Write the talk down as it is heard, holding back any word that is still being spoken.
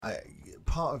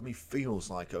part of me feels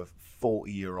like a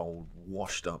 40-year-old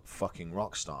washed-up fucking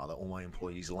rock star that all my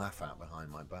employees laugh at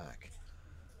behind my back.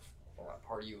 Well, that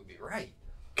part of you would be right.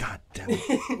 God damn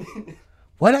it.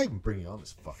 Why'd I even bring you on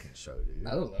this fucking show, dude?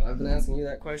 I don't know. I've been asking you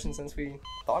that question since we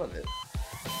thought of it.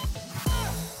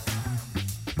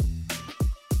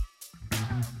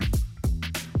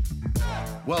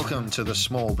 Welcome to the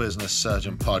Small Business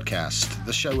Surgeon Podcast,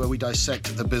 the show where we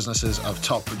dissect the businesses of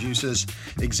top producers,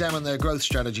 examine their growth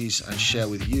strategies, and share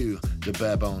with you the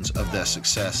bare bones of their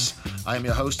success. I am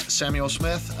your host, Samuel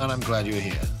Smith, and I'm glad you're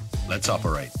here. Let's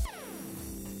operate.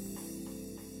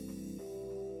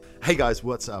 Hey guys,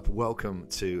 what's up? Welcome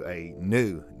to a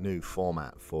new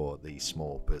format for the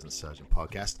Small Business Surgeon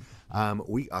Podcast.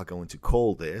 We are going to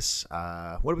call this, what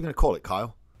are we going to call it,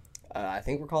 Kyle? I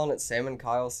think we're calling it Sam and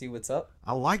Kyle See What's Up.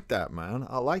 I like that, man.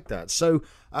 I like that. So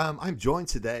I'm joined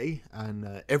today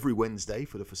and every Wednesday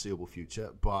for the foreseeable future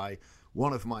by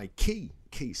one of my key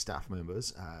staff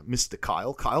members, Mr.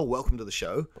 Kyle. Kyle, welcome to the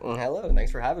show. Hello,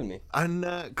 thanks for having me. And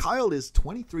Kyle is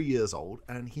 23 years old,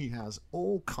 and he has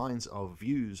all kinds of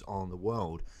views on the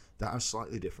world that are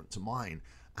slightly different to mine.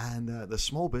 And the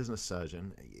Small Business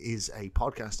Surgeon is a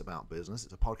podcast about business.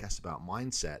 It's a podcast about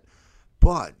mindset.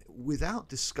 But without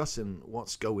discussing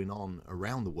what's going on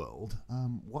around the world,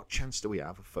 what chance do we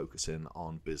have of focusing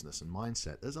on business and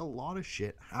mindset? There's a lot of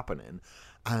shit happening,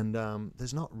 and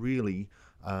there's not really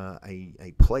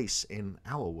a place in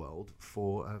our world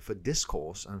for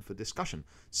discourse and for discussion.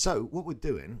 So what we're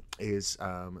doing is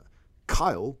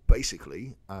Kyle,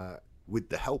 basically, with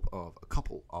the help of a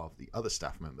couple of the other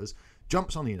staff members,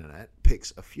 jumps on the internet,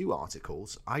 picks a few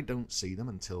articles. I don't see them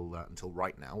until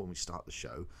right now when we start the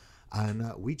show. And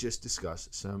we just discuss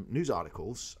some news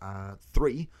articles,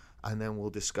 3, and then we'll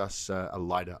discuss a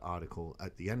lighter article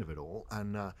at the end of it all.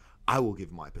 And I will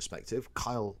give my perspective,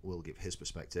 Kyle will give his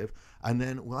perspective, and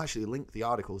then we'll actually link the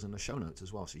articles in the show notes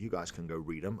as well, so you guys can go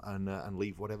read them and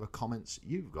leave whatever comments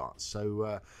you've got.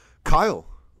 So, Kyle,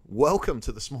 welcome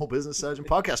to the Small Business Surgeon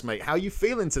Podcast, mate. How are you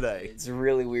feeling today? It's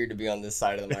really weird to be on this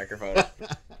side of the microphone.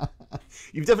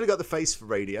 You've definitely got the face for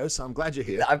radio, so I'm glad you're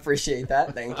here. I appreciate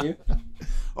that. Thank you.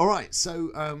 All right,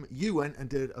 so you went and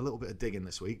did a little bit of digging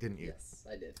this week, didn't you? Yes,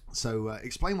 I did. So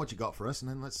explain what you got for us, and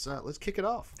then let's kick it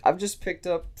off. I've just picked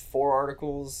up 4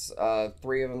 articles,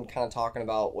 3 of them kind of talking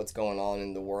about what's going on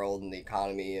in the world and the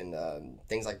economy and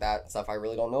things like that, stuff I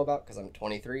really don't know about because I'm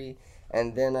 23,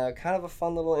 and then kind of a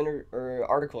fun little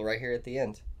article right here at the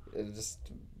end. It's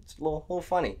a little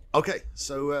funny. Okay,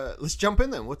 so let's jump in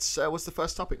then. What's the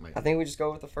first topic, mate? I think we just go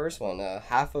with the first one.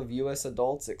 Half of U.S.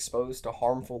 adults exposed to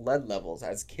harmful lead levels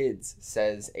as kids,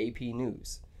 says AP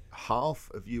News.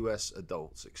 Half of U.S.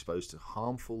 adults exposed to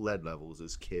harmful lead levels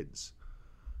as kids.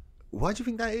 Why do you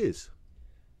think that is?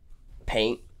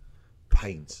 Paint.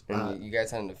 And you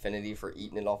guys had an affinity for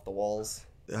eating it off the walls.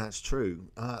 That's true.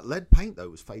 Lead paint, though,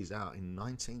 was phased out in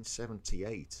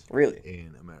 1978. Really?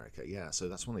 In America, yeah. So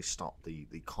that's when they stopped the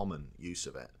common use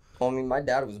of it. Well, I mean, my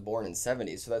dad was born in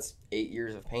 70s, so that's 8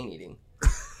 years of paint eating.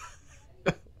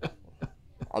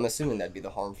 I'm assuming that'd be the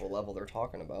harmful level they're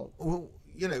talking about. Well,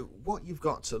 you know, what you've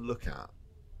got to look at,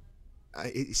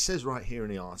 it says right here in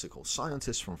the article,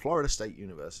 scientists from Florida State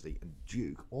University and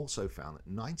Duke also found that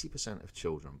 90% of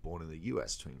children born in the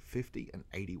U.S. between 50 and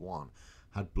 81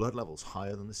 had blood levels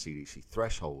higher than the CDC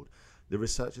threshold. The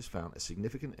researchers found a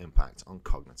significant impact on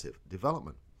cognitive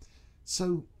development.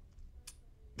 So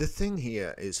the thing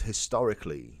here is,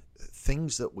 historically,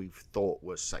 things that we've thought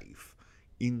were safe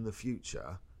in the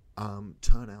future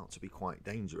turn out to be quite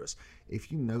dangerous. If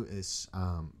you notice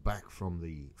back from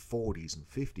the 40s and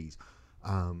 50s,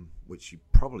 which you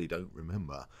probably don't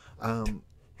remember,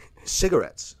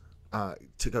 cigarettes,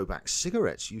 to go back,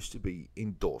 cigarettes used to be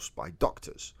endorsed by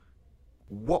doctors.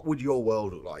 What would your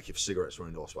world look like if cigarettes were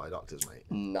endorsed by doctors, mate?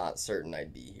 Not certain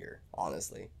I'd be here,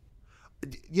 honestly.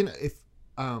 You know, if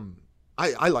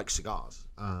I like cigars,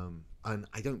 and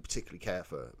I don't particularly care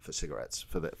for cigarettes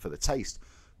for the taste,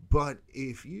 but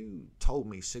if you told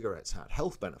me cigarettes had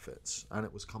health benefits and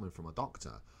it was coming from a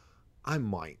doctor, I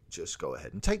might just go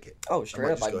ahead and take it. Oh,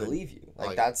 straight up, I believe you.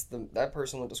 Like that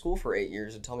person went to school for 8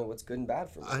 years to tell me what's good and bad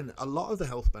for me. And a lot of the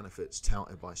health benefits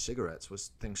touted by cigarettes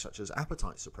was things such as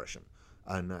appetite suppression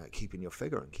and keeping your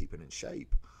figure and keeping in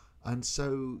shape. And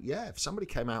so, yeah, if somebody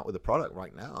came out with a product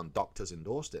right now and doctors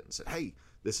endorsed it and said, hey,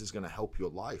 this is going to help your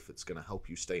life, it's going to help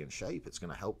you stay in shape, it's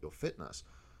going to help your fitness,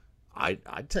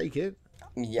 I'd take it.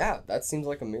 Yeah, that seems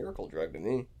like a miracle drug to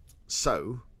me.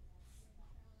 So,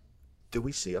 do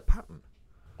we see a pattern?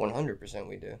 100%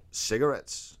 we do.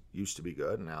 Cigarettes used to be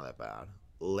good, and now they're bad.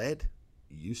 Lead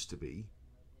used to be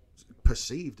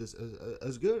perceived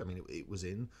as good. I mean, it was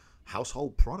in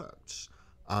household products.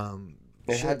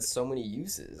 It had so many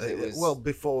uses. It was well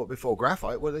before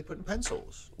graphite. What did they put in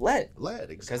pencils? lead. Lead,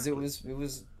 exactly. Because it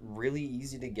was really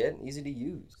easy to get, and easy to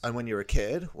use. And when you're a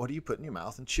kid, what do you put in your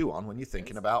mouth and chew on when you're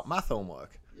thinking about math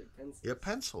homework? Your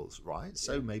pencils, right?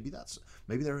 So maybe they're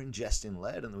ingesting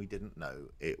lead, and we didn't know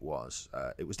it was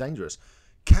dangerous.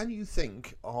 Can you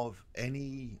think of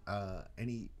any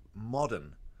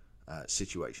modern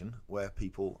situation where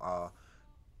people are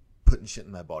putting shit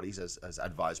in their bodies as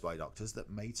advised by doctors that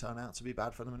may turn out to be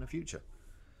bad for them in the future?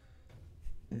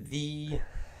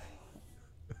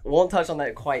 Won't touch on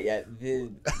that quite yet.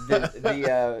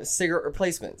 The cigarette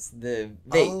replacements, the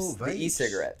vapes, the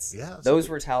e-cigarettes. Yeah, those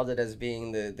were touted as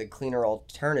being the cleaner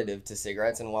alternative to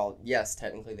cigarettes. And while yes,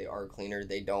 technically they are cleaner,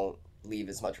 they don't leave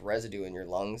as much residue in your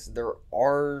lungs. There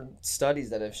are studies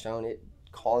that have shown it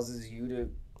causes you to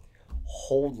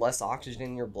hold less oxygen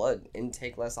in your blood,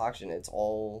 intake less oxygen. It's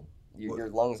all your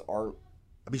lungs aren't.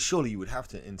 I mean, surely you would have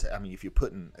to. If you're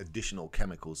putting additional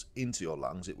chemicals into your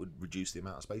lungs, it would reduce the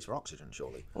amount of space for oxygen.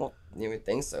 Surely. Well, you would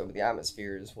think so, but the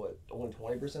atmosphere is only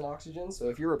 20% oxygen. So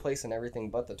if you're replacing everything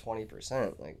but the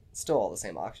 20%, like it's still all the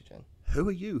same oxygen. Who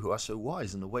are you who are so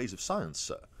wise in the ways of science,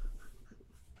 sir?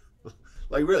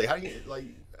 Like really, how do you like?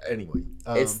 Anyway,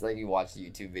 it's like you watch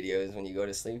YouTube videos when you go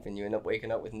to sleep and you end up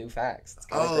waking up with new facts. It's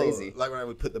kind of crazy. Like when I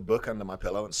would put the book under my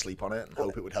pillow and sleep on it and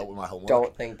hope it would help with my homework.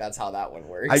 Don't think that's how that one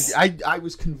works. I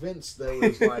was convinced there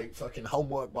was like fucking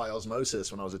homework by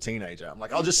osmosis when I was a teenager. I'm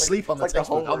like, I'll just sleep on the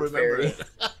textbook. I'll remember it.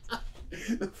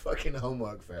 The fucking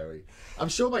homework fairy. I'm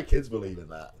sure my kids believe in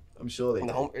that. I'm sure they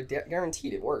do.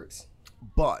 Guaranteed it works.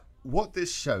 But what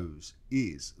this shows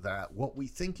is that what we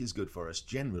think is good for us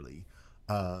generally,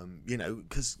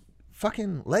 because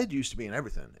fucking lead used to be in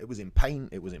everything. It was in paint,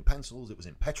 it was in pencils, it was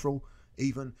in petrol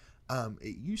even.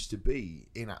 It used to be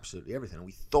in absolutely everything. And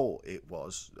we thought it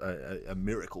was a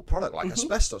miracle product, like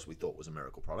asbestos we thought was a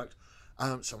miracle product.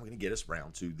 So I'm going to get us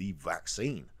round to the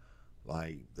vaccine.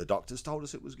 Like, the doctors told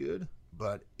us it was good,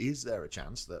 but is there a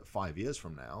chance that 5 years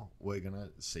from now we're going to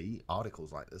see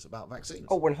articles like this about vaccines?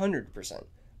 Oh, 100%.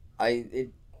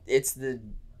 It's the,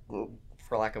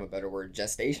 for lack of a better word,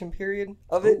 gestation period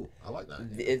of it. I like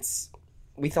that.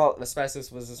 We thought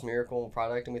asbestos was this miracle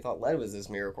product, and we thought lead was this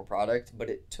miracle product, but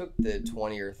it took the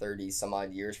 20 or 30 some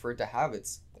odd years for it to have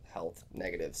its health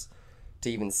negatives,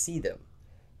 to even see them.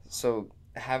 So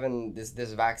having this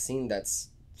vaccine that's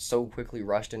so quickly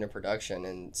rushed into production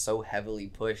and so heavily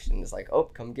pushed, and it's like, oh,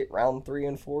 come get round 3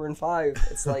 and 4 and 5.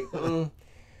 It's like,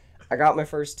 I got my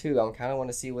first 2. I kind of want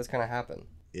to see what's going to happen.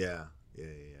 Yeah.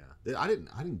 I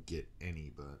didn't get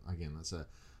any, but again, that's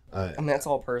that's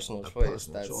all personal choice.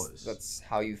 Choice. That's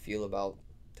how you feel about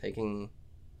taking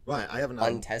I haven't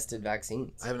untested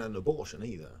vaccines. I haven't had an abortion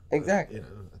either. Exactly.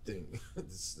 I think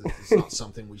it's not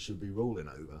something we should be ruling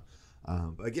over.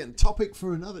 But again, topic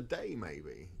for another day,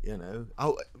 maybe.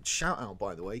 Oh, shout out,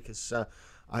 by the way, because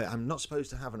I'm not supposed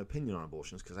to have an opinion on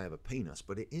abortions because I have a penis,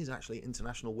 but it is actually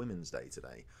International Women's Day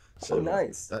today. So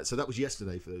nice. So that was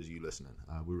yesterday for those of you listening.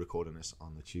 We're recording this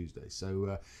on the Tuesday.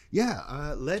 So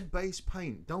lead-based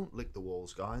paint. Don't lick the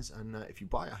walls, guys. And if you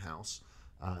buy a house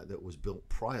that was built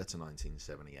prior to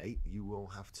 1978, you will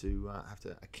have to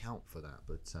account for that.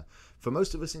 But for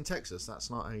most of us in Texas, that's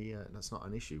not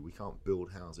an issue. We can't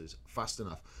build houses fast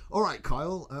enough. All right,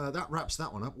 Kyle, that wraps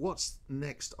that one up. What's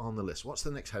next on the list? What's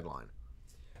the next headline?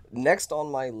 Next on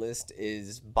my list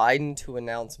is Biden to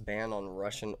announce ban on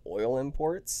Russian oil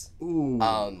imports. Ooh.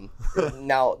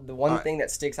 Now, the one thing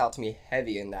that sticks out to me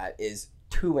heavy in that is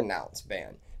to announce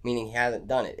ban, meaning he hasn't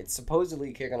done it. It's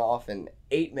supposedly kicking off in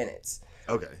 8 minutes.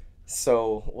 Okay.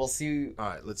 So we'll see. All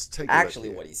right, let's take actually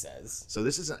what he says. So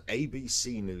this is an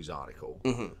ABC News article,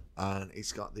 and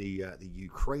it's got the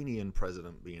Ukrainian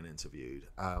president being interviewed.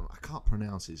 I can't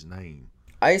pronounce his name.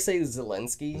 I say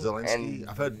Zelensky.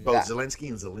 I've heard both Zelensky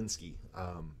and Zelensky.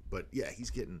 But yeah, he's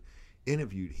getting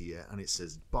interviewed here, and it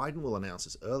says Biden will announce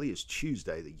as early as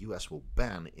Tuesday the U.S. will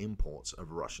ban imports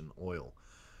of Russian oil.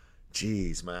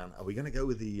 Jeez, man, are we going to go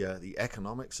with the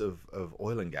economics of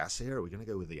oil and gas here? Are we going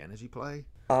to go with the energy play?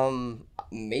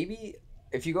 Maybe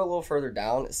if you go a little further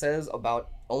down, it says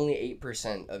about only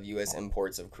 8% of U.S.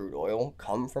 imports of crude oil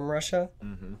come from Russia.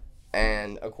 Mm-hmm.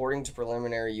 And according to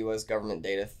preliminary U.S. government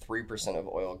data, 3% of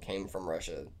oil came from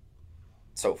Russia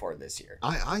so far this year.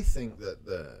 I think that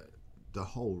the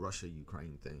whole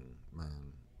Russia-Ukraine thing,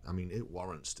 man, I mean, it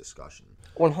warrants discussion.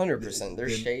 100%.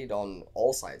 There's shade on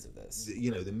all sides of this.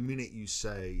 The minute you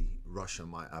say Russia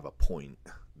might have a point,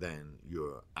 then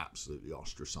you're absolutely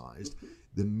ostracized.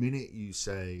 The minute you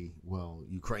say, well,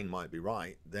 Ukraine might be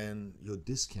right, then you're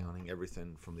discounting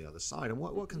everything from the other side. And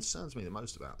what concerns me the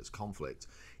most about this conflict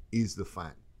is the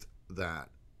fact that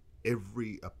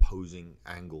every opposing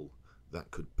angle that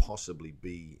could possibly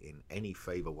be in any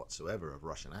favor whatsoever of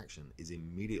Russian action is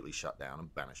immediately shut down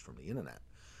and banished from the internet.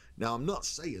 Now, I'm not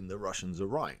saying the Russians are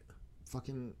right.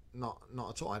 Fucking not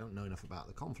at all. I don't know enough about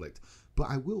the conflict. But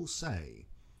I will say,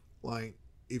 like,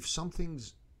 if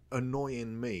something's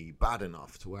annoying me bad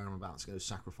enough to where I'm about to go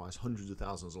sacrifice hundreds of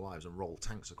thousands of lives and roll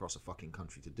tanks across a fucking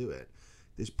country to do it,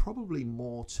 there's probably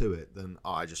more to it than,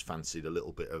 oh, I just fancied a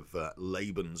little bit of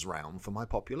Lebensraum for my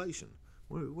population.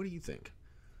 What do you think?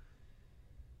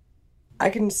 I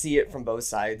can see it from both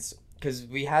sides, because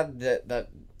we had that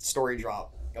story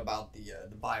drop about the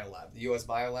biolab, the U.S.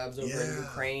 biolabs over in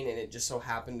Ukraine, and it just so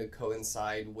happened to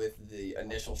coincide with the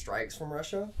initial strikes from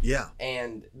Russia. Yeah.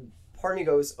 And part of me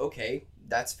goes, okay,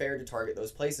 that's fair to target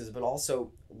those places, but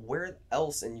also, where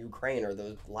else in Ukraine are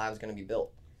those labs going to be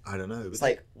built? I don't know. It's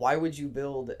like, why would you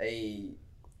build a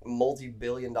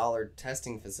multi-billion-dollar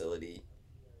testing facility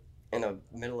in the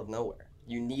middle of nowhere?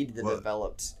 You need the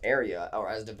developed area, or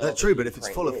as developed. That's true, but if it's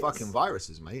full of fucking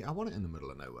viruses, mate, I want it in the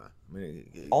middle of nowhere. I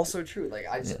mean, also true. Like,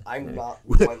 I'm not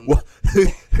one. Who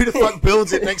the fuck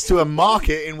builds it next to a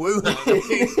market in Wuhan? I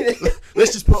mean,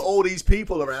 let's just put all these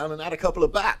people around and add a couple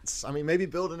of bats. I mean, maybe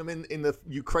building them in the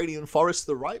Ukrainian forest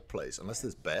the right place, unless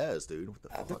there's bears, dude. What the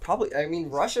fuck? They're probably. I mean,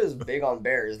 Russia's big on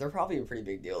bears. They're probably a pretty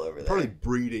big deal over there. Probably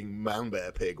breeding man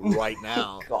bear pig right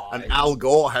now. God. And Al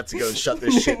Gore had to go and shut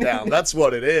this shit down. That's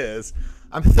what it is.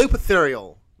 I'm super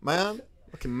ethereal, man.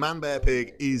 Fucking man bear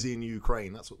pig is in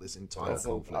Ukraine. That's what this entire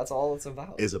conflict that's all it's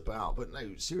about. Is about. But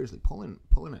no, seriously, pulling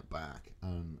it back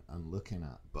and looking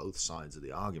at both sides of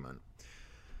the argument,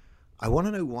 I want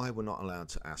to know why we're not allowed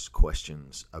to ask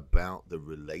questions about the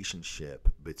relationship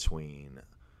between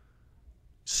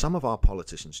some of our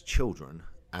politicians' children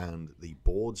and the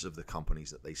boards of the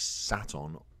companies that they sat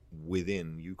on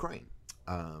within Ukraine.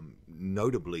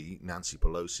 Notably, Nancy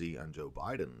Pelosi and Joe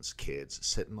Biden's kids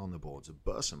sitting on the boards of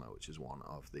Burisma, which is one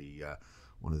of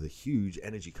the huge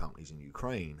energy companies in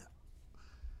Ukraine.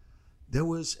 There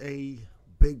was a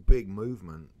big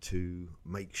movement to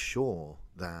make sure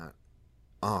that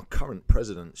our current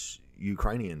president's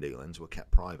Ukrainian dealings were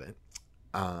kept private,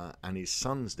 and his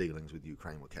son's dealings with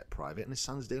Ukraine were kept private, and his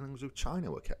son's dealings with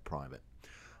China were kept private.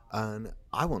 And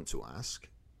I want to ask,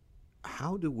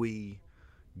 how do we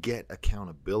get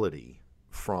accountability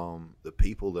from the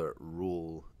people that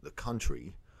rule the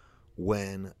country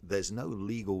when there's no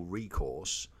legal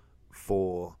recourse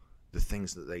for the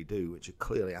things that they do, which are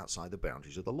clearly outside the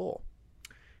boundaries of the law?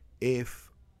 If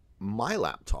my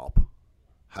laptop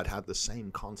had the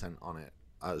same content on it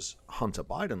as Hunter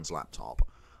Biden's laptop,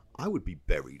 I would be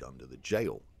buried under the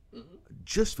jail,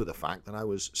 just for the fact that I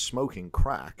was smoking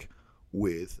crack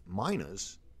with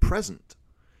minors present.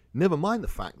 Never mind the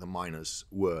fact that minors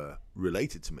were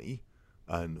related to me,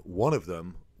 and one of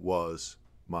them was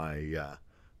my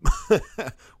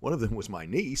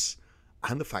niece,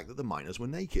 and the fact that the minors were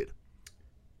naked.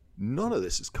 None of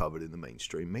this is covered in the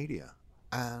mainstream media,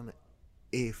 and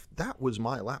if that was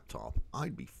my laptop,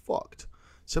 I'd be fucked.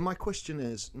 So my question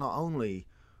is not only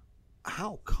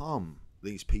how come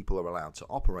these people are allowed to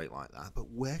operate like that, but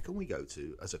where can we go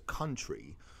to as a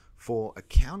country for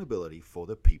accountability for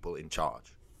the people in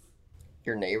charge?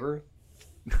 Your neighbor?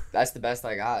 That's the best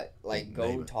I got. Like,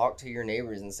 go talk to your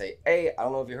neighbors and say, hey, I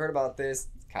don't know if you heard about this.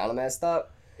 It's kind of messed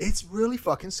up. It's really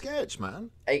fucking sketch,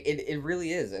 man. It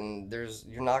really is. And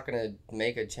you're not going to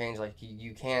make a change. Like,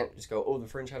 you can't just go, oh, the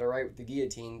French had it right with the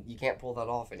guillotine. You can't pull that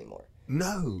off anymore.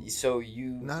 No. So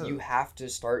you have to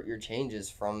start your changes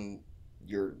from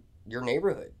your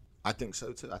neighborhood. I think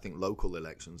so, too. I think local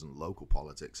elections and local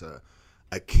politics are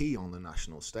a key on the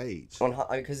national stage.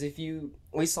 Because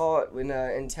we saw it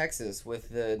in Texas with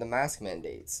the mask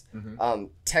mandates.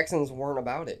 Texans weren't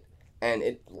about it, and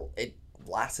it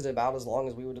lasted about as long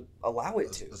as we would allow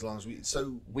it to. As long as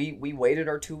we waited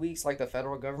our 2 weeks like the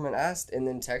federal government asked, and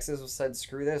then Texas said,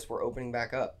 "Screw this, we're opening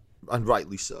back up." And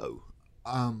rightly so.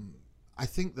 I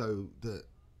think though that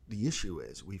the issue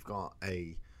is we've got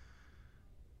a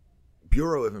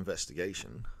Bureau of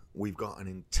Investigation, we've got an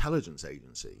intelligence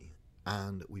agency,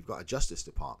 and we've got a Justice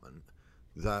Department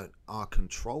that are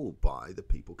controlled by the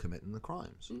people committing the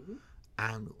crimes.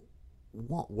 And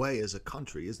what way as a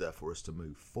country is there for us to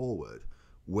move forward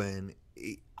when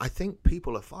I think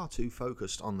people are far too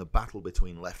focused on the battle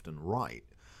between left and right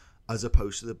as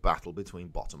opposed to the battle between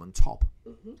bottom and top?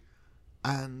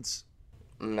 And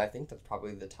I think that's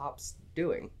probably the top's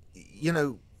doing. You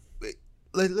know,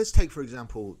 let's take, for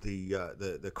example,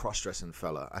 the cross-dressing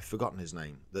fella. I've forgotten his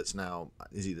name. That's now,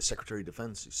 is he the Secretary of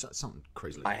Defense? Something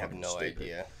crazy. I have no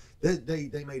idea.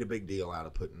 They made a big deal out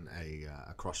of putting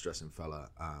a cross-dressing fella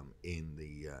in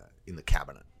the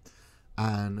cabinet,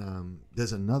 And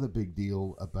there's another big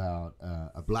deal about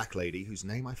a black lady whose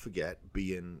name I forget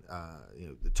being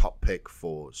the top pick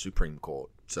for Supreme Court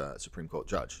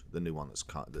judge, the new one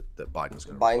that Biden's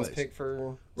going to replace. Biden's pick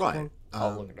for right.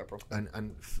 I'll look it up real quick.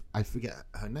 And I forget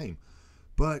her name,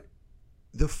 but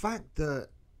the fact that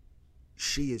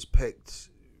she is picked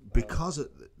because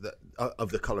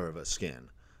of the color of her skin,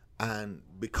 and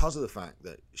because of the fact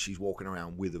that she's walking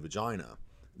around with a vagina,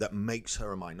 that makes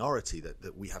her a minority,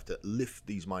 that we have to lift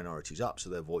these minorities up so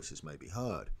their voices may be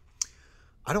heard.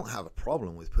 I don't have a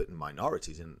problem with putting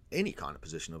minorities in any kind of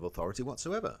position of authority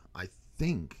whatsoever. I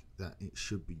think that it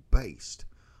should be based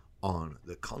on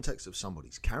the context of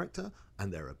somebody's character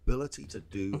and their ability to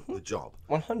do the job.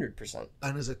 100%.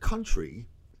 And as a country,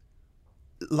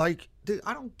 like, dude,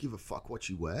 I don't give a fuck what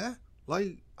you wear.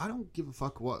 Like, I don't give a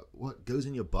fuck what goes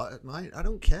in your butt at night. I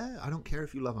don't care. I don't care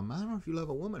if you love a man or if you love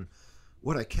a woman.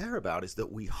 What I care about is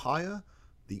that we hire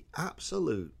the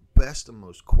absolute best and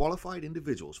most qualified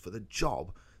individuals for the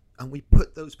job, and we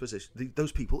put those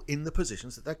people in the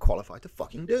positions that they're qualified to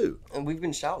fucking do. And we've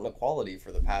been shouting equality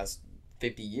for the past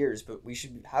 50 years, but we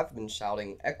should have been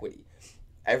shouting equity.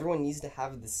 Everyone needs to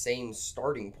have the same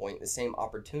starting point, the same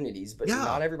opportunities, but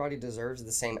not everybody deserves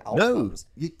the same outcomes.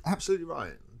 No, you're absolutely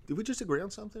right. Did we just agree on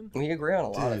something? We agree on a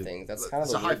lot of things. That's kind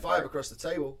of a high five part. across the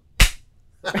table.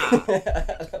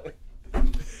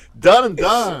 Done and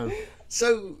done.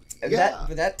 So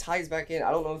but that ties back in.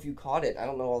 I don't know if you caught it. I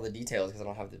don't know all the details because I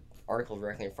don't have the article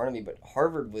directly in front of me. But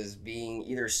Harvard was being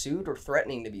either sued or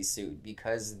threatening to be sued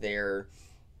because their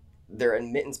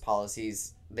admittance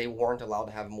policies, they weren't allowed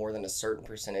to have more than a certain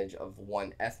percentage of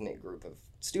one ethnic group of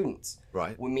students.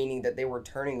 Right. Meaning that they were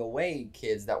turning away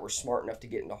kids that were smart enough to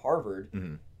get into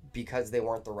Harvard because they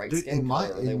weren't the right skin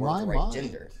color or they weren't the right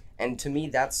gender. And to me,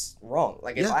 that's wrong.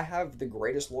 Like, if I have the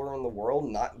greatest lawyer in the world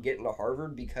not get into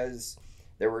Harvard because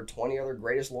there were 20 other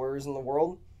greatest lawyers in the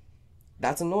world,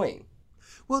 that's annoying.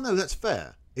 Well, no, that's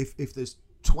fair. If there's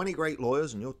 20 great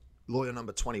lawyers and you're lawyer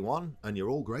number 21 and you're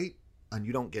all great and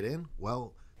you don't get in,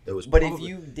 well, there was. But if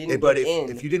you didn't get in,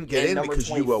 if you didn't get in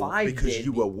because you were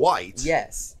white,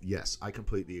 yes, I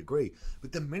completely agree.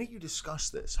 But the minute you discuss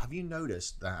this, have you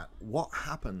noticed that what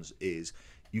happens is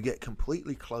you get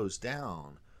completely closed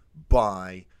down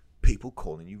by people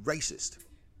calling you racist?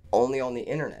 Only on the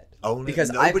internet. Because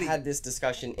I've had this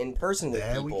discussion in person with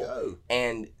people. There we go.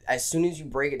 And as soon as you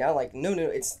break it down, like, no,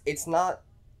 it's not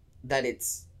that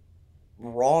it's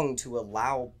wrong to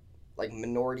allow like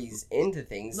minorities into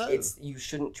things. No. It's you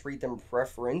shouldn't treat them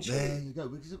preferentially. There you go.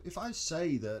 Because if I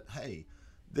say that, hey,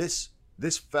 this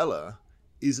fella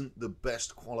isn't the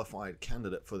best qualified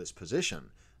candidate for this position,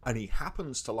 and he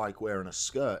happens to like wearing a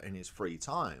skirt in his free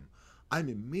time, I'm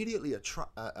immediately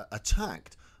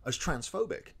attacked as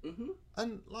transphobic.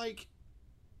 And like,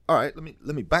 all right, let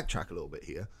me backtrack a little bit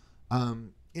here.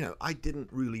 I didn't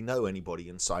really know anybody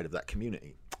inside of that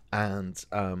community, and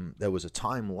there was a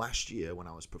time last year when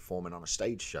I was performing on a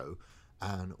stage show,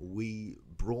 and we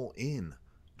brought in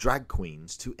drag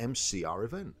queens to MC our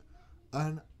event,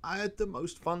 and I had the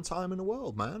most fun time in the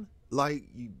world, man. Like,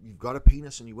 you've got a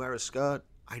penis and you wear a skirt,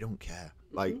 I don't care.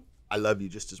 Like, I love you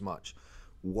just as much.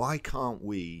 Why can't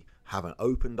we have an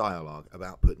open dialogue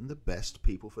about putting the best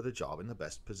people for the job in the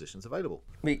best positions available?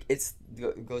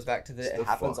 It goes back to it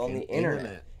happens on the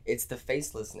internet. It's the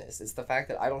facelessness. It's the fact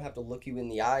that I don't have to look you in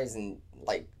the eyes and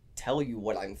like tell you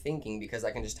what I'm thinking because I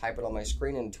can just type it on my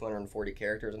screen in 240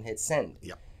 characters and hit send.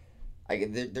 Yep.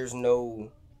 There's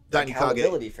no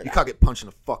accountability for that. You can't get punched in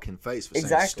the fucking face for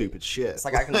saying stupid shit. It's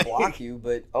like I can block you,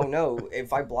 but oh no,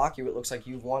 if I block you, it looks like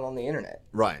you've won on the internet.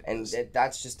 Right. And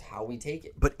that's just how we take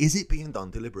it. But is it being done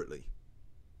deliberately?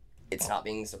 It's not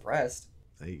being suppressed.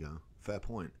 There you go. Fair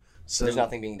point. So there's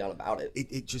nothing being done about it.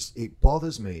 It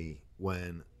bothers me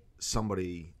when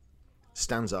somebody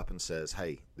stands up and says,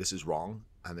 hey, this is wrong,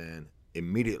 and then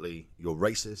immediately you're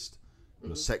racist,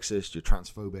 you're sexist, you're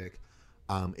transphobic.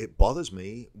 It bothers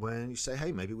me when you say,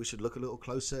 hey, maybe we should look a little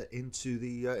closer into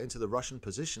the Russian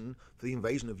position for the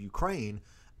invasion of Ukraine,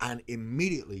 and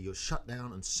immediately you're shut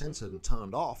down and censored and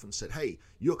turned off and said, hey,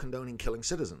 you're condoning killing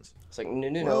citizens. It's like,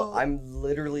 no. I'm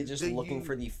literally just looking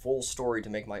for the full story to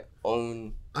make my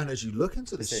own. And as you look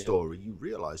into this story, you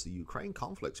realize the Ukraine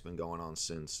conflict's been going on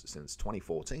since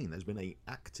 2014. There's been an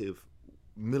active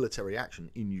military action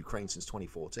in Ukraine since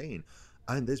 2014.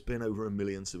 And there's been over 1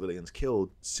 million civilians killed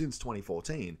since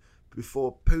 2014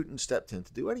 before Putin stepped in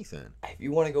to do anything. If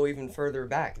you want to go even further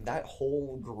back, that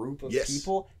whole group of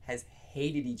people has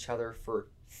hated each other for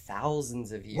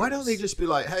thousands of years. Why don't they just be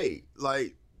like, hey,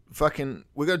 like, fucking,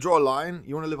 we're going to draw a line.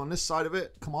 You want to live on this side of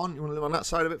it? Come on. You want to live on that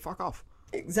side of it? Fuck off.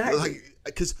 Exactly. Like,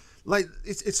 because, like,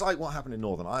 it's like what happened in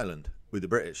Northern Ireland. with the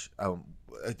British.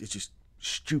 It's just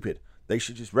stupid. They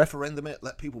should just referendum it,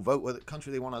 let people vote what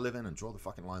country they want to live in, and draw the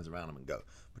fucking lines around them and go.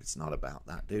 But it's not about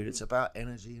that, dude. It's about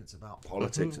energy. It's about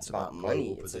politics. It's about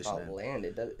money. It's about land.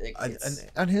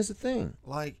 And here's the thing: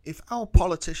 like, if our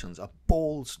politicians are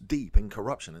balls deep in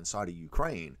corruption inside of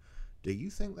Ukraine, do you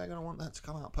think they're going to want that to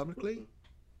come out publicly?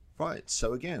 Right.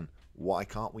 So again, why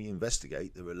can't we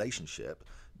investigate the relationship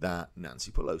that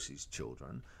Nancy Pelosi's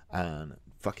children and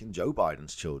fucking Joe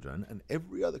Biden's children and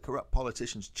every other corrupt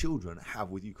politician's children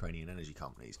have with Ukrainian energy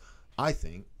companies? I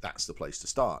think that's the place to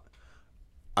start.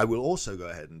 I will also go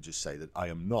ahead and just say that I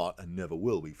am not and never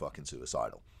will be fucking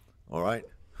suicidal. All right?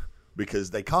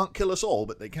 Because they can't kill us all,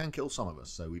 but they can kill some of us.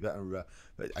 So we better,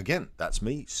 again, that's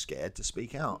me scared to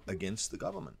speak out against the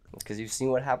government. Because you've seen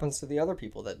what happens to the other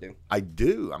people that do. I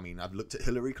do. I mean, I've looked at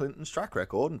Hillary Clinton's track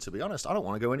record, and to be honest, I don't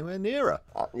want to go anywhere near her.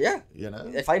 Yeah. You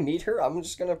know? If I meet her, I'm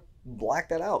just going to black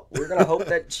that out. We're going to hope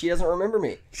that she doesn't remember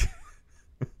me.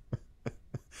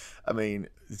 I mean,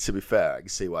 to be fair, I can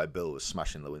see why Bill was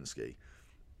smashing Lewinsky.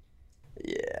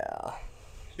 Yeah.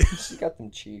 She's got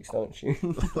them cheeks, don't she?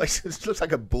 Like, it looks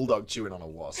like a bulldog chewing on a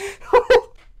wasp.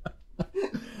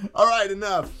 All right,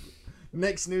 enough.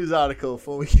 Next news article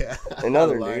before we get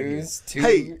another news.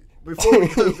 Hey,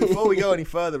 before we go any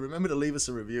further, remember to leave us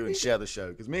a review and share the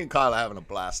show, because me and Kyle are having a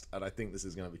blast, and I think this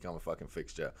is going to become a fucking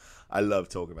fixture. I love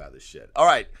talking about this shit. All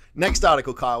right, next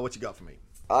article, Kyle. What you got for me?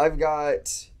 I've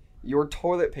got your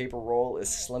toilet paper roll is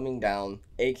slimming down,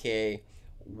 aka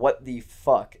what the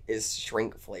fuck is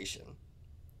shrinkflation?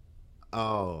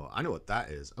 Oh, I know what that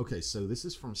is. Okay, so this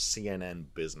is from CNN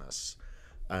Business,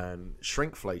 and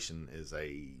shrinkflation is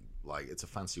it's a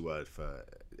fancy word for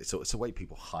it's a way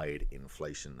people hide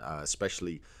inflation,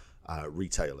 especially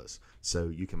retailers. So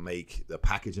you can make the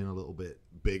packaging a little bit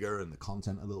bigger and the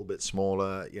content a little bit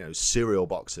smaller. You know, cereal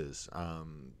boxes.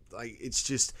 It's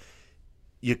just,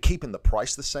 you're keeping the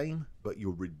price the same, but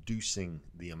you're reducing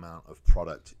the amount of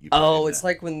product you put in it's there.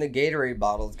 Like when the Gatorade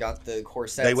bottles got the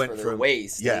corsets for their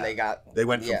waist. Yeah, and they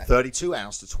went from 32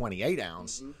 ounce to 28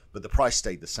 ounce, but the price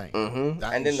stayed the same. And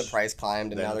then the price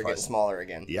climbed, and now they're getting smaller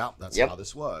again. Yeah, that's how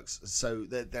this works. So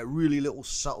they're really little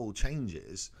subtle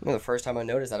changes. The first time I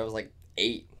noticed that, I was like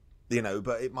 8. You know,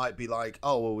 but it might be like,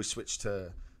 oh, well, we switched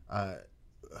to...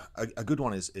 a good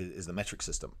one is the metric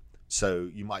system. So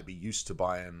you might be used to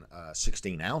buying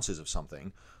 16 ounces of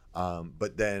something,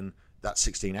 but then that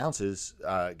 16 ounces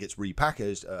gets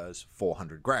repackaged as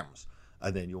 400 grams.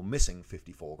 And then you're missing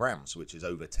 54 grams, which is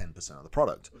over 10% of the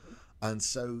product. And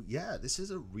so, yeah, this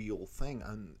is a real thing.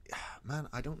 And, man,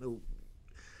 I don't know.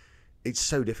 It's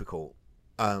so difficult.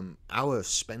 Our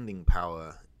spending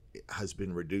power has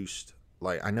been reduced.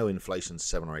 Like, I know inflation's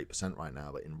 7 or 8% right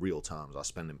now, but in real terms, our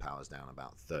spending power is down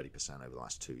about 30% over the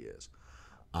last 2 years.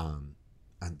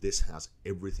 And this has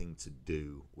everything to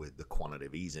do with the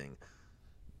quantitative easing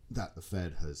that the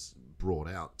Fed has brought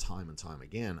out time and time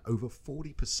again. Over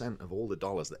 40% of all the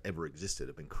dollars that ever existed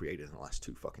have been created in the last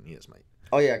 2 fucking years, mate.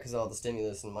 Oh, yeah, because all the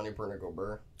stimulus and money printer go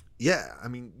burr. Yeah, I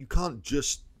mean, you can't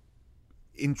just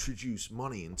introduce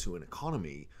money into an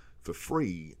economy for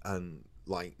free and,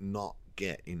 like, not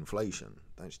get inflation.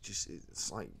 That's just,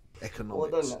 it's like economics. Well,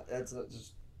 it doesn't, that's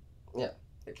just, yeah,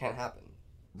 it can't happen.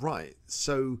 Right.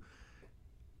 So,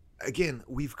 again,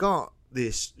 we've got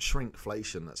this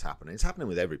shrinkflation that's happening. It's happening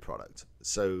with every product.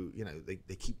 So, you know,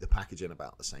 they keep the packaging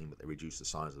about the same, but they reduce the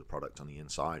size of the product on the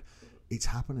inside. It's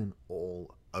happening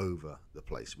all over the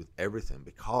place with everything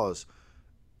because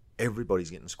everybody's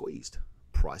getting squeezed.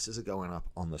 Prices are going up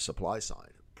on the supply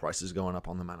side. Prices are going up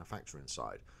on the manufacturing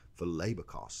side. For labor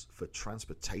costs, for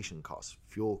transportation costs,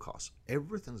 fuel costs,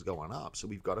 everything's going up. So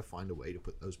we've got to find a way to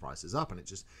put those prices up. And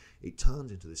it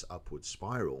turns into this upward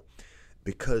spiral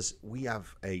because we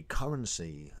have a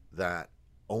currency that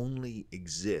only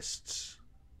exists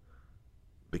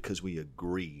because we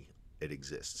agree it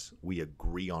exists. We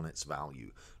agree on its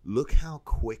value. Look how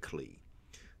quickly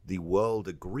the world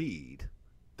agreed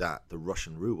that the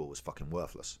Russian ruble was fucking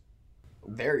worthless.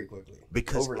 Very quickly.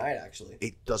 Because overnight, actually.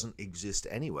 It doesn't exist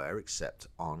anywhere except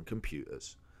on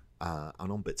computers and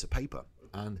on bits of paper.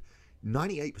 And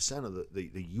 98% of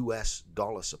the US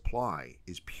dollar supply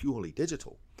is purely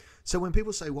digital. So when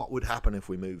people say what would happen if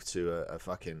we moved to a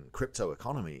fucking crypto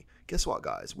economy, guess what,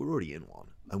 guys? We're already in one,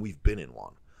 and we've been in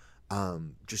one.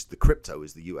 Just the crypto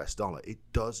is the US dollar. It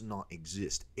does not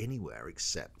exist anywhere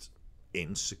except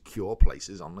in secure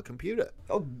places on the computer.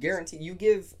 Oh, guarantee you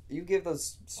give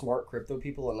those smart crypto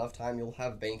people enough time, you'll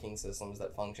have banking systems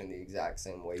that function the exact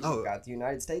same way you've got the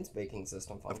United States banking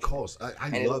system functioning. Of course,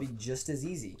 it'll be just as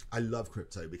easy. I love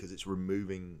crypto because it's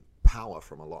removing power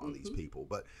from a lot of these people.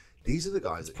 But These are the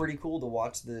guys. It's pretty cool to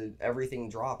watch everything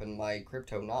drop and my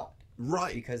crypto not.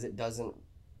 Right. Because it doesn't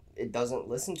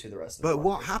listen to the rest of the the market.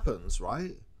 What happens,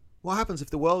 right? What happens if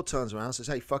the world turns around and says,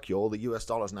 hey, fuck you all, the US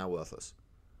dollar's now worthless?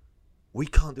 We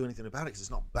can't do anything about it because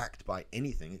it's not backed by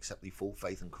anything except the full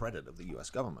faith and credit of the US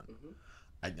government.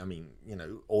 I mean,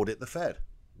 audit the Fed.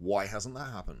 Why hasn't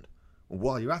that happened?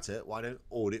 While you're at it, why don't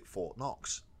audit Fort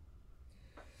Knox?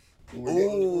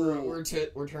 We're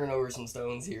turning over some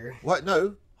stones here. What?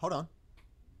 No, hold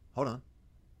on.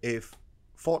 If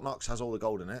Fort Knox has all the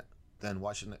gold in it, then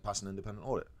why shouldn't it pass an independent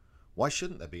audit? Why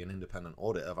shouldn't there be an independent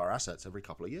audit of our assets every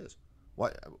couple of years?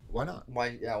 Why not?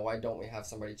 Why don't we have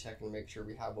somebody check and make sure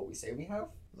we have what we say we have?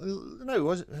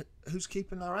 No, who's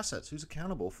keeping our assets? Who's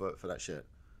accountable for that shit?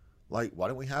 Like, why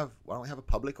don't we have a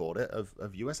public audit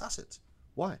of US assets?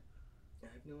 Why? I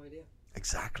have no idea.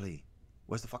 Exactly.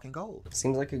 Where's the fucking gold?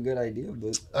 Seems like a good idea,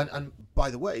 but... And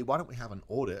by the way, why don't we have an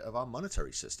audit of our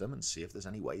monetary system and see if there's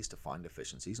any ways to find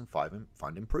efficiencies and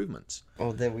find improvements?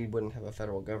 Well, then we wouldn't have a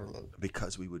federal government.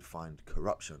 Because we would find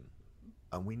corruption.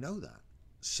 And we know that.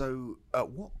 So at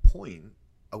what point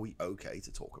are we okay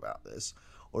to talk about this?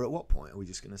 Or at what point are we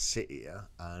just going to sit here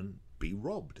and be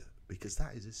robbed? Because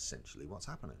that is essentially what's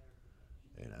happening.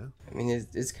 I mean,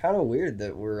 it's kind of weird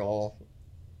that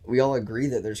we all agree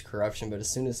that there's corruption, but as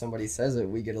soon as somebody says it,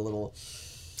 we get a little...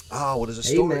 Oh, well, there's a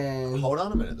story. Hey, man. Hold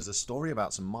on a minute. There's a story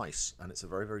about some mice, and it's a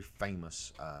very, very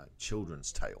famous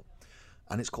children's tale.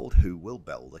 And it's called Who Will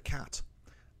Bell the Cat?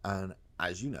 And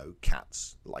as you know,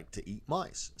 cats like to eat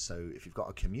mice. So if you've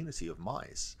got a community of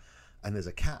mice, and there's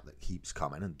a cat that keeps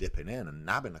coming and dipping in and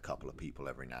nabbing a couple of people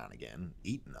every now and again,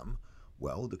 eating them,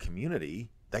 well, the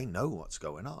community, they know what's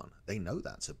going on. They know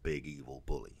that's a big evil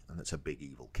bully, and it's a big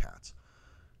evil cat.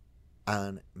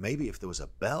 And maybe if there was a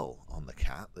bell on the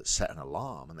cat that set an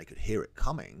alarm and they could hear it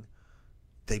coming,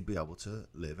 they'd be able to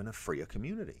live in a freer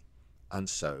community. And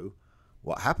so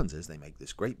what happens is they make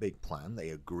this great big plan. They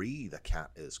agree the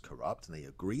cat is corrupt and they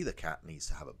agree the cat needs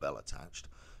to have a bell attached,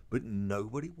 but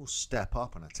nobody will step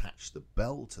up and attach the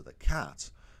bell to the cat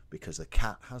because the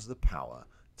cat has the power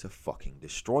to fucking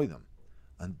destroy them.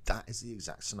 And that is the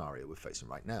exact scenario we're facing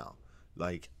right now.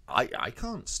 Like, I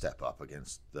can't step up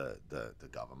against the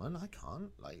government. I can't.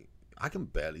 Like, I can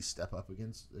barely step up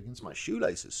against my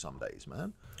shoelaces some days,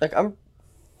 man. Like,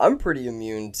 I'm pretty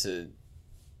immune to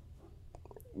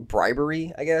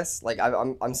bribery, I guess. Like,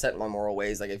 I'm set in my moral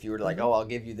ways. Like, if you were to, like, oh, I'll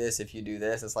give you this if you do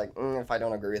this, it's like, if I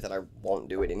don't agree with it, I won't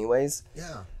do it anyways.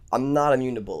 Yeah. I'm not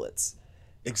immune to bullets.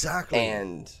 Exactly.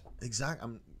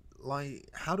 I'm like,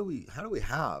 how do we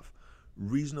have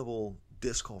reasonable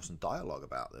discourse and dialogue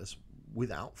about this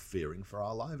without fearing for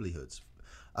our livelihoods?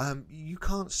 You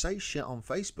can't say shit on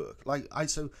Facebook.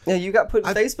 Yeah, you got put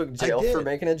in Facebook jail for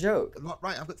making a joke.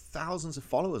 Right, I've got thousands of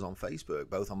followers on Facebook,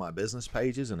 both on my business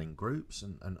pages and in groups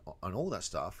and all that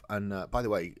stuff. And by the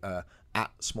way, at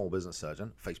Small Business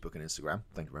Surgeon, Facebook and Instagram.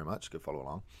 Thank you very much. Go follow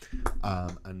along.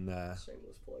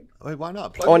 Shameless plug. Wait, why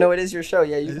not? No, it is your show.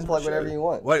 Yeah, you can plug whatever you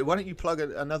want. Wait, why don't you plug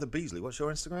another Beasley? What's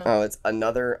your Instagram? Oh, it's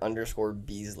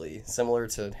another_Beasley, similar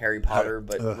to Harry Potter,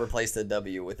 but replace the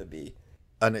W with a B.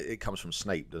 And it comes from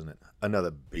Snape, doesn't it?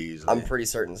 Another Beasley. I'm pretty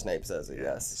certain Snape says it,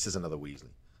 yes. This is another Weasley.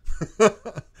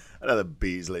 Another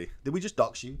Beasley. Did we just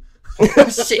dox you?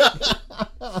 Shit.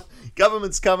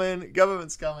 Government's coming.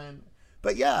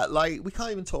 But yeah, like, we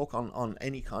can't even talk on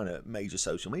any kind of major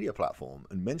social media platform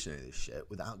and mention any of this shit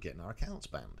without getting our accounts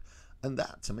banned. And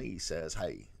that, to me, says,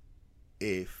 hey,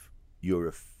 if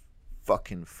you're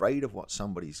fucking afraid of what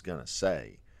somebody's going to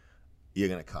say, you're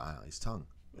going to cut out his tongue.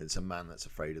 It's a man that's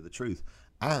afraid of the truth.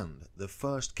 And the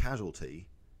first casualty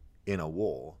in a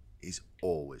war is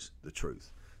always the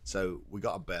truth. So we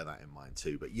got to bear that in mind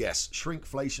too. But yes,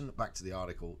 shrinkflation, back to the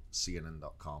article,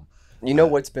 CNN.com. You know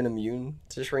what's been immune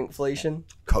to shrinkflation?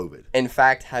 COVID. In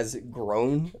fact, has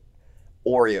grown?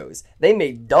 Oreos. They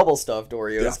made double stuffed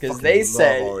Oreos because they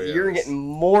said Oreos. You're getting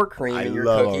more cream in your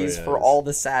cookies Oreos. For all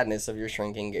the sadness of your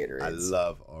shrinking Gatorades. I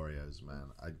love Oreos,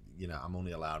 man. I'm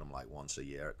only allowed them like once a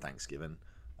year at Thanksgiving.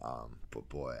 But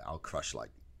boy, I'll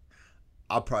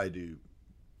probably do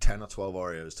 10 or 12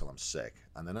 Oreos till I'm sick,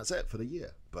 and then that's it for the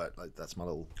year. But like, that's my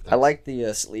little... I like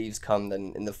the sleeves come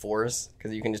in the fours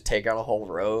because you can just take out a whole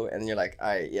row, and you're like,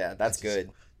 that's good.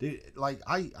 Dude, like,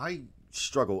 I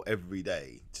struggle every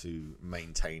day to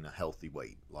maintain a healthy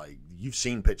weight. Like, you've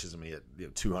seen pictures of me at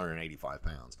 285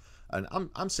 pounds. And I'm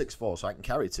 6'4", so I can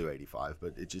carry 285,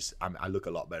 but it just I look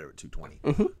a lot better at 220.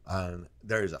 Mm-hmm. And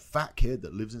there is a fat kid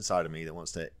that lives inside of me that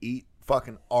wants to eat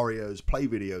fucking Oreos, play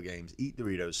video games, eat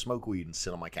Doritos, smoke weed, and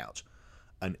sit on my couch.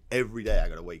 And every day I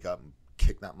got to wake up and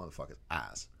kick that motherfucker's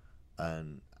ass.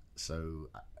 And So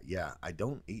yeah, I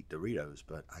don't eat Doritos,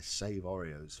 but I save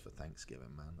Oreos for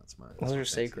Thanksgiving, man. Those are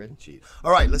sacred. Cheat.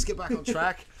 All right, let's get back on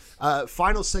track.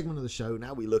 Final segment of the show.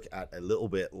 Now we look at a little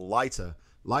bit lighter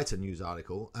news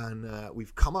article, and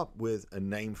we've come up with a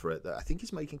name for it that I think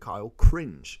is making Kyle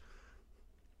cringe.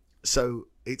 So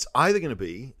it's either going to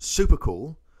be super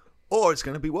cool, or it's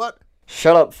going to be what?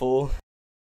 Shut up, fool.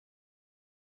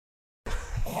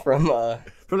 From the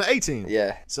 18th.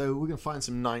 Yeah. So we're going to find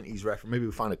some 90s reference. Maybe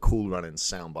we'll find a cool running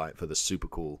soundbite for the super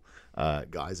cool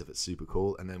guys if it's super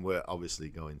cool. And then we're obviously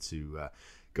going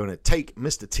to take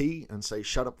Mr. T and say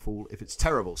shut up, fool, if it's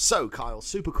terrible. So, Kyle,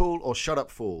 super cool or shut up,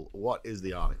 fool? What is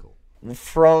the article?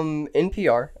 From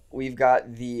NPR, we've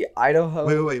got the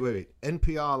Idaho... Wait.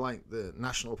 NPR, like the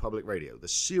National Public Radio, the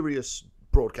serious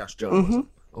broadcast journalism.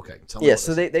 Mm-hmm. Okay, tell me. Yeah,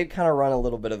 so they kind of run a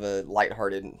little bit of a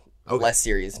lighthearted, less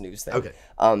serious news thing. Okay.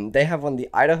 They have one. The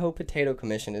Idaho Potato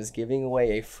Commission is giving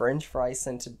away a French fry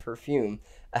scented perfume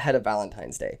ahead of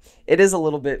Valentine's Day. It is a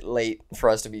little bit late for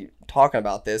us to be talking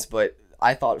about this, but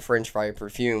I thought French fry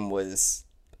perfume was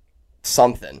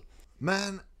something.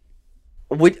 Man.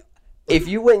 If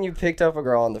you went and you picked up a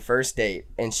girl on the first date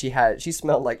and she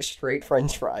smelled like straight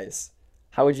French fries,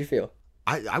 how would you feel?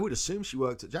 I would assume she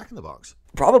worked at Jack in the Box.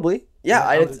 Probably. Yeah,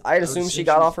 I'd assume she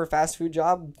got off her fast food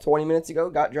job 20 minutes ago,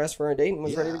 got dressed for a date, and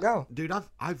was ready to go. Dude,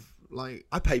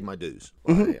 I paid my dues.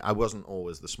 Mm-hmm. I wasn't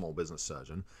always the small business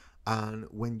surgeon. And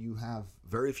when you have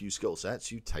very few skill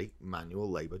sets, you take manual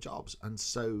labor jobs. And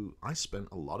so I spent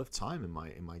a lot of time in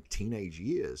my teenage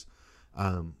years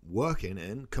working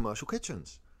in commercial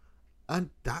kitchens. And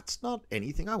that's not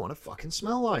anything I want to fucking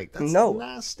smell like. That's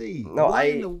nasty. No, Why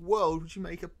in the world would you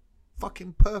make a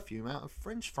fucking perfume out of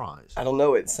French fries? I don't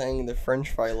know. It's saying the French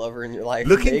fry lover in your life.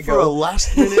 Looking for a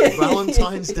last minute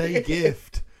Valentine's Day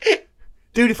gift.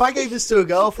 Dude, if I gave this to a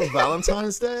girl for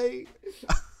Valentine's Day,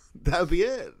 that would be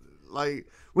it. Like,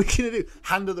 we're going to do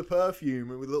hand her the perfume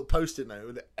with a little post-it note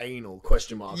with an anal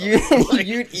question mark.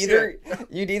 You'd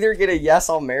either get a yes,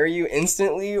 I'll marry you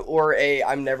instantly, or a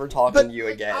I'm never talking to you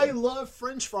again. I love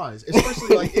French fries.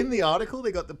 Especially like in the article,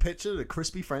 they got the picture of the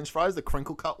crispy French fries, the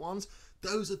crinkle cut ones.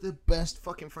 Those are the best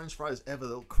fucking French fries ever.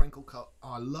 They'll crinkle cut.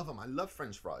 Oh, I love them. I love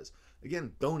French fries.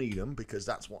 Again, don't eat them because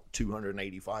that's what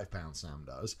 285-pound Sam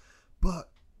does.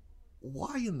 But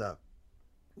why in the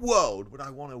world would I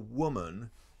want a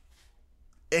woman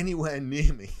anywhere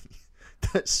near me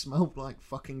that smelled like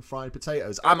fucking fried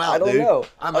potatoes? I'm out, dude. I don't know.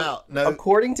 I'm out. No.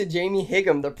 According to Jamie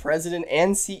Higham, the president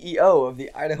and CEO of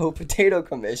the Idaho Potato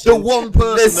Commission, the one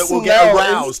person that will get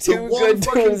aroused, the one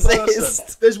fucking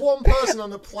person. There's one person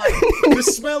on the planet. The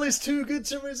smell is too good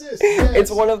to resist. Yes. It's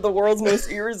one of the world's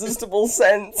most irresistible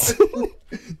scents.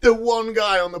 The one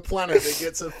guy on the planet that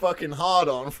gets a fucking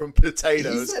hard-on from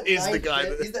potatoes is the guy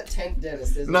he's that 10th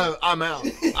dentist, isn't he? No, I'm out.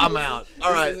 I'm out.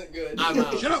 All right. This isn't good. I'm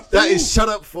out. Shut up, fool. That is shut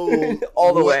up, fool.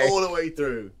 All the way. All the way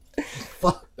through.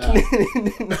 Fuck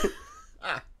that.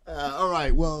 All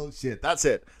right. Well, shit. That's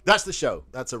it. That's the show.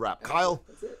 That's a wrap. Kyle,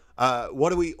 that's it. What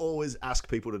do we always ask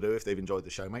people to do if they've enjoyed the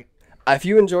show, mate? If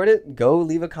you enjoyed it, go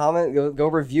leave a comment. Go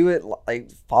review it.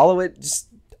 Like, follow it. Just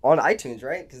on iTunes,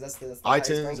 right? Because that's the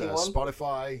iTunes,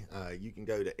 Spotify. You can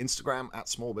go to Instagram at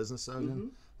Small Business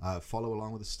Surgeon. Mm-hmm. Follow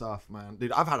along with the stuff, man.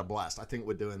 Dude, I've had a blast. I think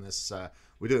we're doing this.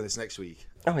 We're doing this next week.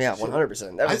 Oh yeah,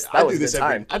 100%. That was I a good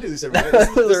time. I do this every day.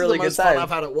 That was a really good time. I've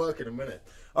had at work in a minute.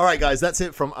 All right, guys, that's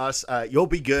it from us. You'll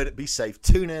be good. Be safe.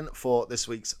 Tune in for this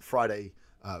week's Friday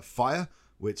Fire.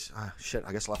 Which shit,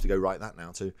 I guess I'll have to go write that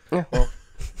now too. Yeah. Well.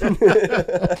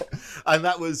 And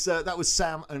that was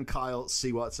Sam and Kyle.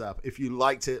 See what's up. If you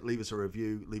liked it, leave us a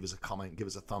review, leave us a comment, give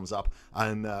us a thumbs up,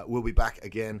 and we'll be back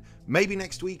again maybe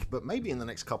next week, but maybe in the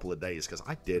next couple of days, because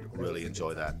I did really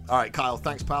enjoy that. All right, Kyle,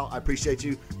 thanks, pal. I appreciate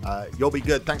you. You'll be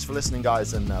good. Thanks for listening,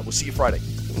 guys, and we'll see you Friday.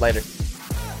 Later.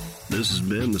 This has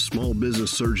been the Small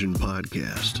Business Surgeon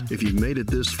Podcast. If you've made it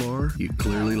this far, you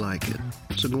clearly like it.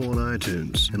 So go on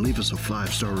iTunes and leave us a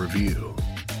 5-star review.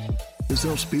 This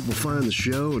helps people find the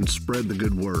show and spread the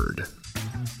good word.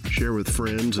 Share with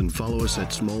friends and follow us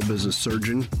at Small Business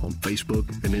Surgeon on Facebook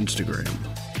and Instagram.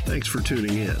 Thanks for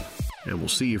tuning in, and we'll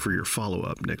see you for your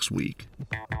follow-up next week.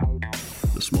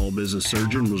 The Small Business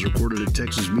Surgeon was recorded at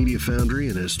Texas Media Foundry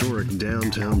in historic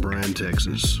downtown Bryan,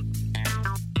 Texas.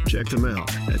 Check them out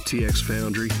at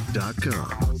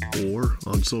txfoundry.com or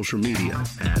on social media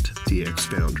at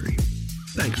txfoundry.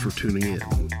 Thanks for tuning in.